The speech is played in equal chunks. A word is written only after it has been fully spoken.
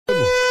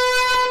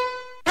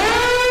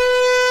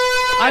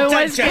I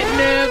always get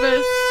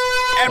nervous.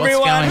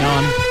 Everyone, What's going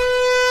on?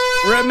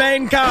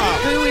 remain calm.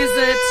 Who is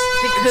it?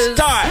 Because It's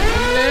time.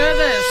 I'm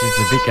nervous. There's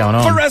a bit going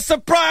on. For a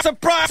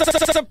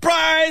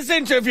surprise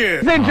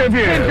interview. Oh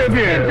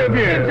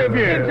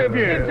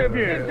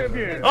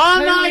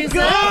Who my is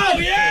God!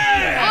 it?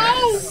 Yeah!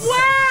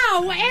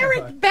 Oh, wow.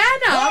 Eric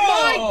Banner.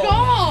 My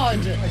God.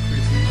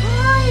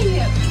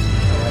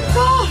 Hi.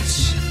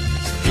 Gosh.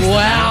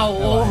 Wow.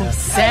 Oh,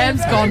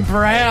 Sam's gone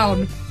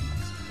brown.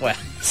 Well,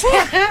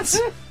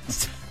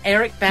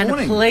 Eric Banner,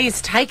 Morning.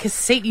 please take a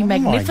seat, you my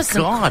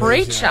magnificent God.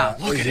 creature.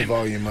 Look at the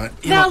volume, mate.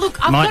 Now, look,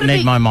 I've got might to need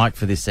be... my mic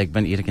for this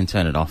segment. You can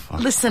turn it off.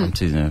 Listen. I'm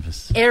too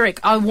nervous. Eric,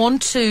 I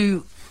want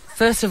to,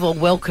 first of all,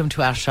 welcome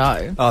to our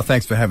show. Oh,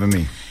 thanks for having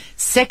me.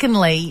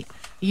 Secondly,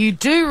 you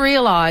do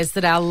realise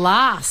that our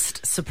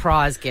last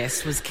surprise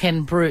guest was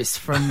Ken Bruce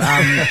from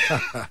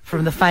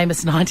from the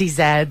famous 90s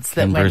ads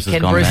that Ken went Bruce has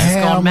Ken gone Bruce mad. has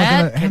How gone am I mad.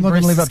 gonna- how am I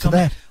gonna live up to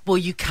that? Well,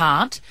 you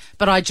can't,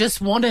 but I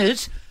just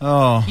wanted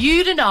Oh,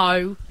 you to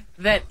know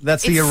that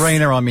That's the it's-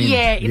 arena I'm in.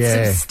 Yeah, it's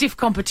Yeah. some stiff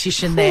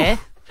competition there.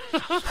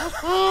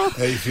 How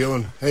you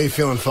feeling? How you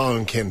feeling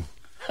following Ken?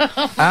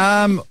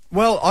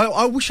 well,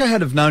 I wish I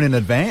had have known in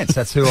advance.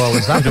 That's who I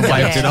was up Waved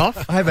against. it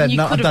off. I have had You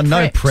no, could I've have done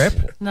no prepped. prep.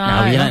 No,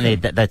 No, you don't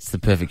need that. That's the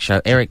perfect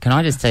show. Eric, can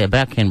I just say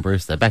about Ken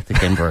Bruce, though? Back to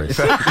Ken Bruce.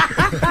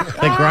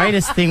 The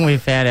greatest thing we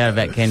found out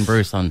about Ken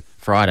Bruce on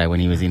Friday when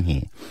he was in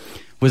here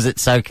was that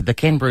the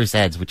Ken Bruce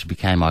ads, which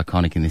became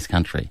iconic in this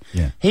country,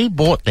 Yeah. he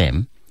bought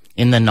them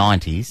in the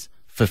 90s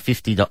for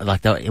 $50.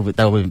 Like they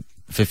were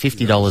for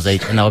 $50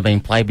 each, and they were being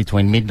played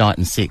between midnight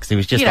and 6. It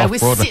was just You know, off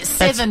with Broadway.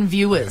 seven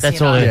viewers. that's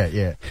you all know. it-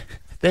 Yeah, yeah.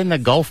 Then the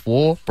Gulf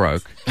War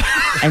broke,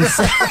 and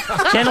so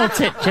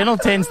Channel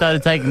 10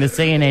 started taking the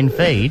CNN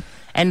feed,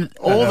 and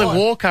all the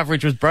war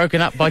coverage was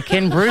broken up by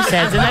Ken Bruce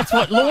ads, and that's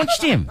what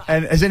launched him.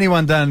 And has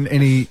anyone done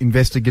any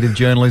investigative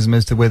journalism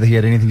as to whether he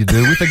had anything to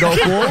do with the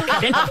Gulf War?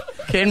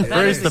 Ken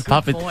Bruce, is the a good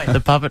puppet, point. the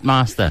puppet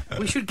master.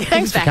 We should get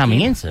Thanks him for back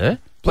coming in, sir.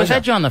 We've Pleasure.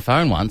 had you on the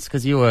phone once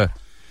because you were.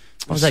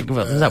 What was that?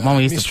 Was that one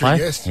we used to mystery play?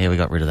 guest. Yeah, we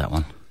got rid of that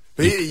one.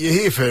 But you're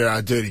here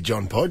for Dirty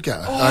John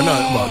podcast. I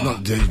know, well,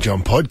 not Dirty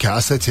John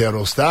podcast. That's how it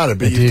all started.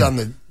 But It you've did. done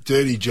the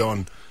Dirty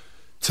John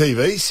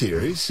TV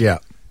series. Yeah.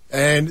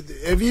 And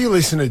have you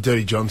listened to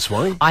Dirty John,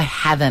 Swanee? I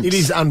haven't. It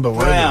is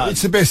unbelievable. Proud.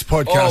 It's the best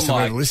podcast Oh, I've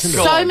my ever listened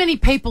to. So many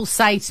people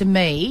say to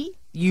me,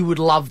 you would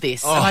love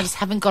this. And I just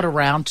haven't got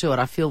around to it.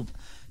 I feel,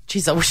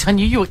 geez, I wish I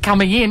knew you were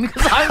coming in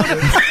because I would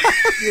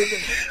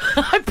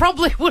have. I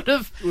probably would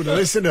have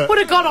Listen to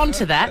it. got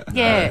onto that.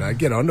 Yeah. No,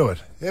 get onto it.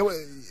 Yeah,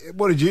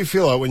 what did you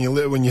feel like when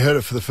you heard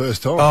it for the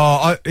first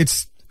time?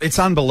 It's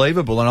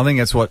unbelievable, and I think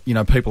that's what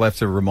people have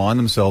to remind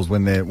themselves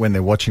when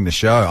they're watching the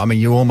show. I mean,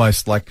 you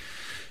almost like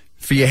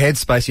for your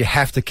headspace, you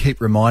have to keep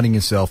reminding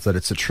yourself that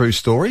it's a true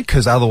story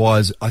because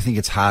otherwise, I think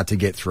it's hard to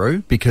get through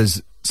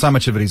because so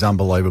much of it is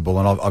unbelievable,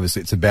 and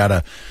obviously, it's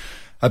about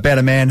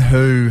a man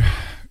who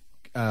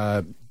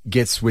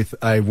gets with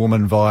a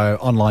woman via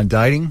online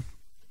dating.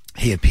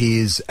 He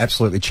appears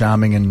absolutely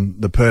charming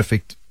and the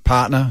perfect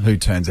partner who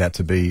turns out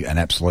to be an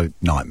absolute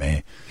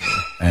nightmare.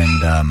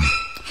 And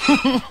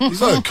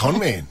He's like a con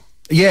man.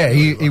 yeah,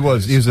 he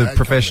was a bad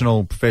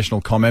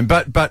professional comment,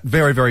 but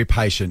very, very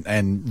patient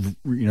and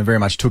very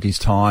much took his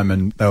time,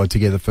 and they were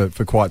together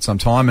for quite some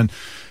time,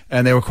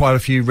 and there were quite a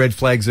few red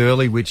flags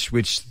early which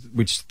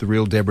the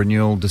real Deborah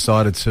Newell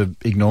decided to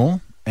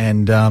ignore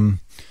and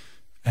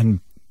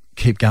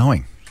keep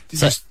going.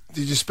 Did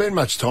you spend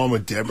much time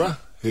with Deborah,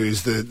 who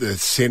is the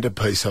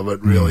centrepiece of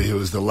it, really, who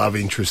was the love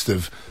interest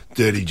of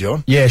Dirty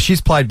John? Yeah,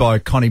 she's played by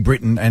Connie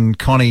Britton, and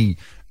Connie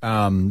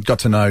got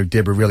to know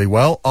Deborah really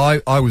well.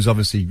 I was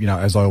obviously,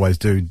 as I always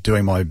do,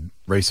 doing my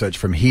research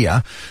from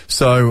here,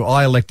 so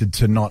I elected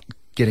to not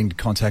get into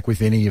contact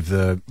with any of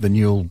the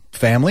Newell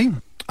family.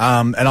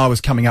 And I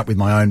was coming up with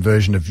my own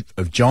version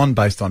of John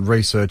based on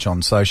research on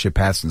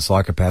sociopaths and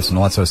psychopaths and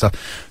all that sort of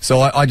stuff.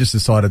 So I just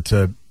decided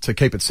to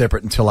keep it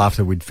separate until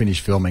after we'd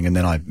finished filming, and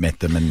then I met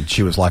them, and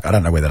she was like, I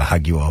don't know whether to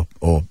hug you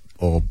or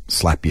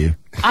slap you.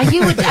 Are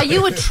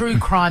you a true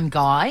crime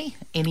guy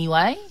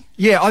anyway?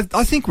 Yeah,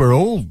 I think we're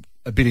all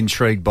a bit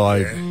intrigued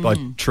by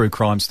true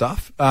crime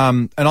stuff.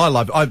 And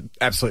I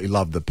absolutely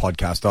loved the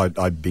podcast.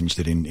 I binged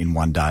it in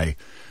one day.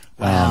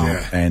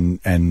 Yeah.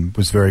 And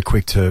was very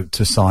quick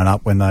to sign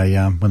up when they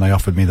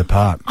offered me the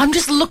part. I'm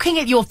just looking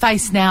at your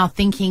face now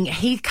thinking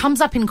he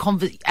comes up in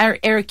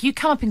Eric, you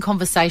come up in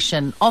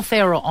conversation off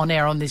air or on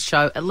air on this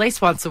show at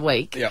least once a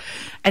week. Yep.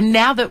 And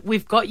now that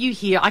we've got you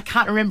here, I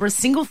can't remember a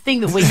single thing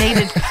that we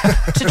needed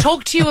to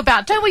talk to you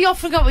about. Don't we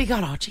often go,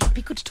 oh, gee, it'd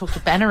be good to talk to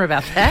Banner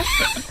about that.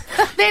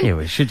 Then Yeah,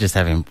 we should just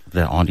have him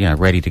on,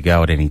 ready to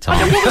go at any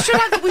time. well,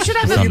 we should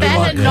have a Something Banner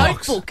like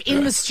that. notebook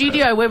in the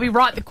studio where we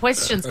write the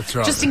questions, That's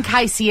right. just in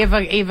case he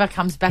ever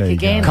comes back There you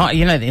again. go.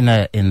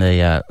 In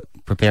the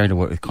preparing to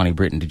work with Connie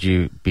Britton, did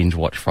you binge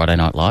watch Friday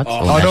Night Lights? Or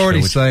I'd Nashville?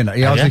 already seen it.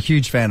 Yeah, I was Have a you?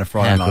 huge fan of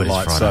Friday How Night good is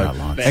Lights. Friday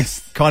Night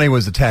Lights? And Connie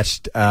was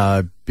attached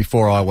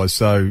before I was,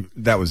 so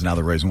that was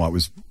another reason why it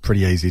was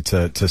pretty easy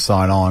to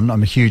sign on.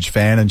 I'm a huge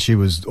fan, and she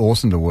was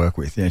awesome to work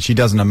with. Yeah, she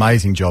does an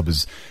amazing job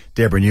as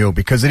Deborah Newell,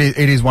 because it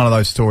is one of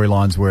those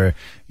storylines where,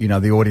 you know,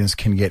 the audience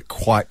can get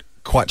quite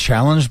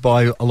challenged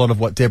by a lot of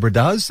what Deborah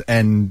does,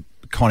 and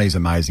Connie's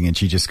amazing, and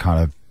she just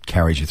kind of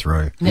carries you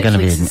through.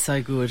 Netflix is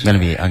so good. I'm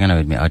going to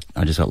admit,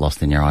 I just got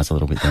lost in your eyes a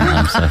little bit then.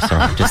 I'm so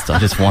sorry.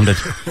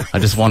 I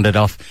just wandered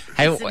off.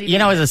 Hey, you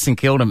know, as a St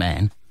Kilda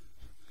man,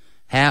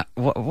 how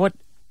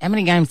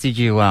many games did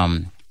you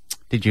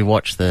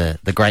watch the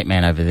great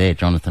man over there,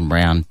 Jonathan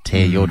Brown,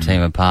 tear your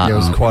team apart? Yeah, it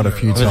was quite a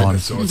few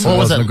times. What was It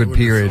wasn't it? a good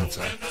period.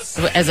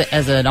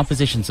 As an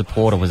opposition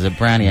supporter, was it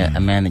Brownie a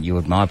man that you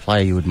admired,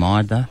 player you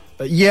admired though?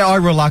 Yeah, I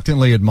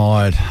reluctantly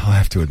admired, I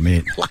have to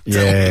admit.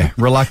 Yeah,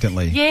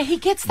 reluctantly. Yeah, he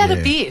gets that Yeah.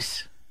 a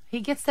bit. He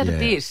gets that a Yeah.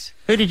 bit.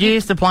 Who did you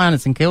used to play on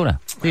at St Kilda?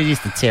 Who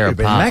used to tear Would've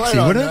been apart?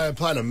 Maxi, would it?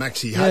 Played on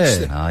Maxi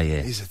Hutch. Yeah. Oh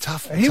yeah. He's a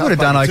tough. He tough would have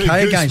done bugger too.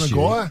 okay Goose against you.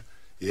 Maguire.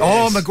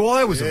 Oh, Yes.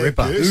 Maguire was a Yeah,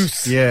 ripper.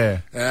 Goose.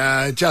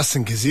 Yeah.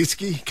 Justin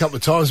Kaczynski, a couple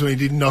of times when he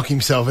didn't knock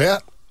himself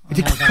out.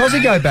 Does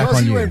he go back Because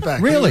on he you? went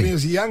back Really? when he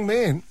was a young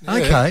man. Yeah.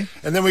 Okay.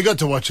 And then we got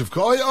to watch, of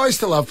course. I used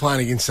to love playing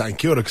against St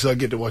Kilda because I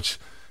get to watch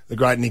the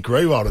great Nick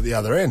Rewald at the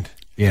other end.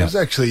 Yeah. It was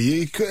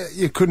actually,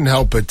 you couldn't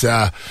help but...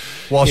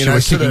 Whilst you were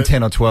sort kicking of-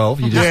 10 or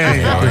 12, you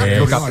just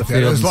look up like the that.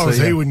 field As and long as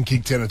see he him. wouldn't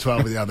kick 10 or 12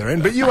 at the other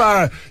end. But you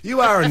are a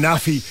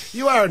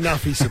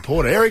Nuffy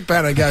supporter. Eric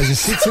Banner goes and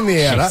sits in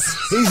the outer.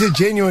 He's a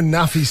genuine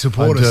Nuffy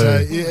supporter. I do.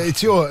 So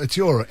yeah, it's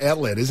your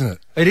outlet, isn't it?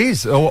 It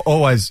is.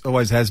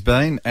 Always has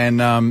been.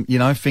 And, you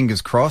know,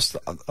 fingers crossed.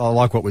 I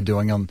like what we're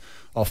doing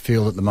off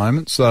field at the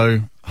moment.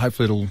 So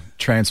hopefully it'll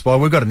transpire.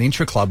 We've got an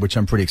intra club, which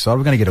I'm pretty excited.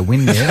 We're going to get a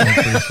win there.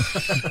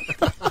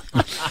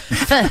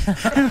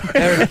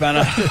 Eric Banner,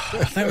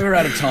 I think we're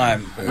out of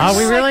time. Are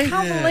we really? I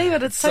can't believe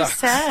it. It's so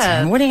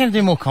sad. When are you going to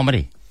do more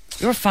comedy?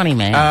 You're a funny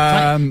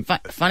man.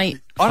 Funny.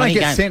 I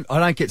game.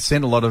 don't get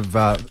sent a lot of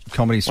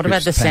comedy scripts. What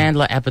about the Pam?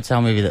 Sandler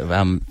Apatow movie,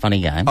 that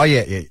Funny Game? Oh,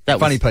 yeah.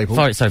 Funny People.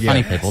 Funny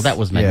Yeah. People. That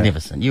was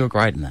magnificent. You were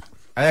great in that.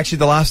 Actually,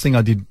 the last thing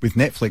I did with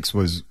Netflix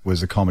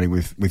was a comedy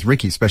with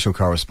Ricky, Special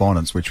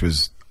Correspondence, which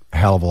was a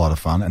hell of a lot of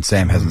fun. And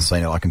Sam hasn't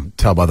seen it. I can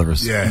tell by the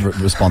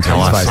response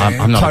on his face.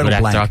 I'm not a Total good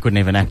actor. blank. I couldn't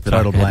even act that I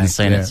Total hadn't blank,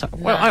 seen yeah. it. So,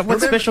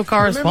 what special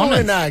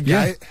correspondence?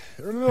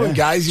 Remember when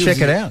Gazy Check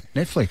was it in- out.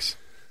 Netflix.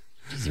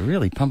 Jeez, you're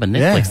really pumping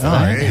Netflix Yeah,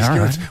 today. Yeah, All he's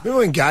right. good. Remember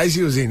when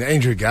Gazy was in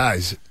Andrew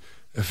Gaze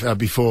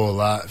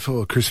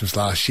before Christmas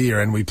last year,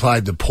 and we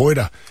played the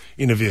Pointer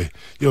interview.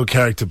 Your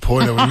character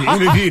Pointer when you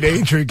interviewed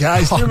Andrew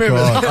Gaze. Do you remember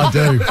God,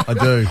 that? I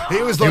do.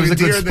 He was He like was a a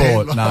deer good in the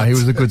sport. No, headlights. he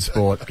was a good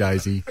sport,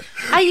 Gazy.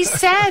 Are you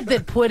sad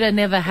that Pointer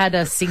never had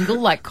a single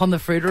like Con the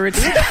Fruiter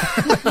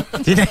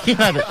did? Do you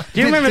remember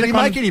Did the he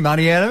Con- make any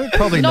money out of it?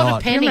 Probably Not a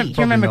not. penny. Do you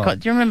remember? Probably not.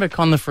 Do you remember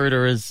Con the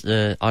Fruiter as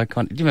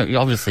icon? Do you remember?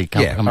 Obviously,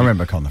 Yeah, I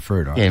remember Con the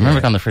Fruit. Yeah,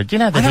 remember Con the Fruiter? Do you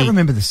know that I don't he?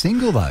 remember the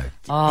single though.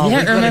 Oh, You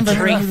we've don't got a remember?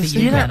 treat for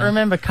You don't Banner.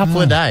 remember a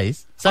couple of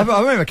days? I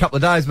remember a couple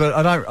of days, but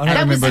I don't That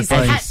remember was it his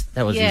being.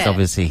 That was his-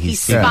 obviously he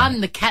his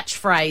spun the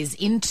catchphrase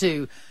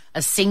into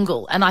a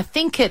single, and I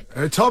think it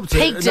Top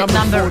peaked at number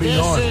number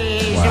 49.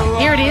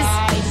 Here it is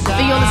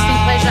for your listening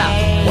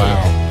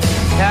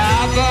pleasure.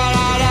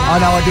 I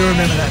know, I do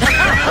remember that.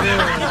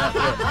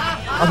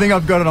 I think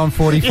I've got it on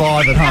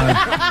 45 at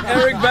home.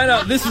 Eric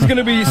Banner, this is going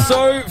to be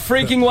so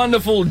freaking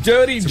wonderful.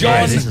 Dirty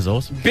John. This is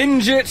awesome.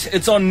 Binge it.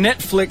 It's on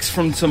Netflix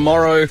from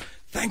tomorrow.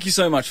 Thank you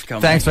so much for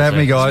coming. Thanks for having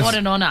me, guys. What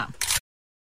an honour.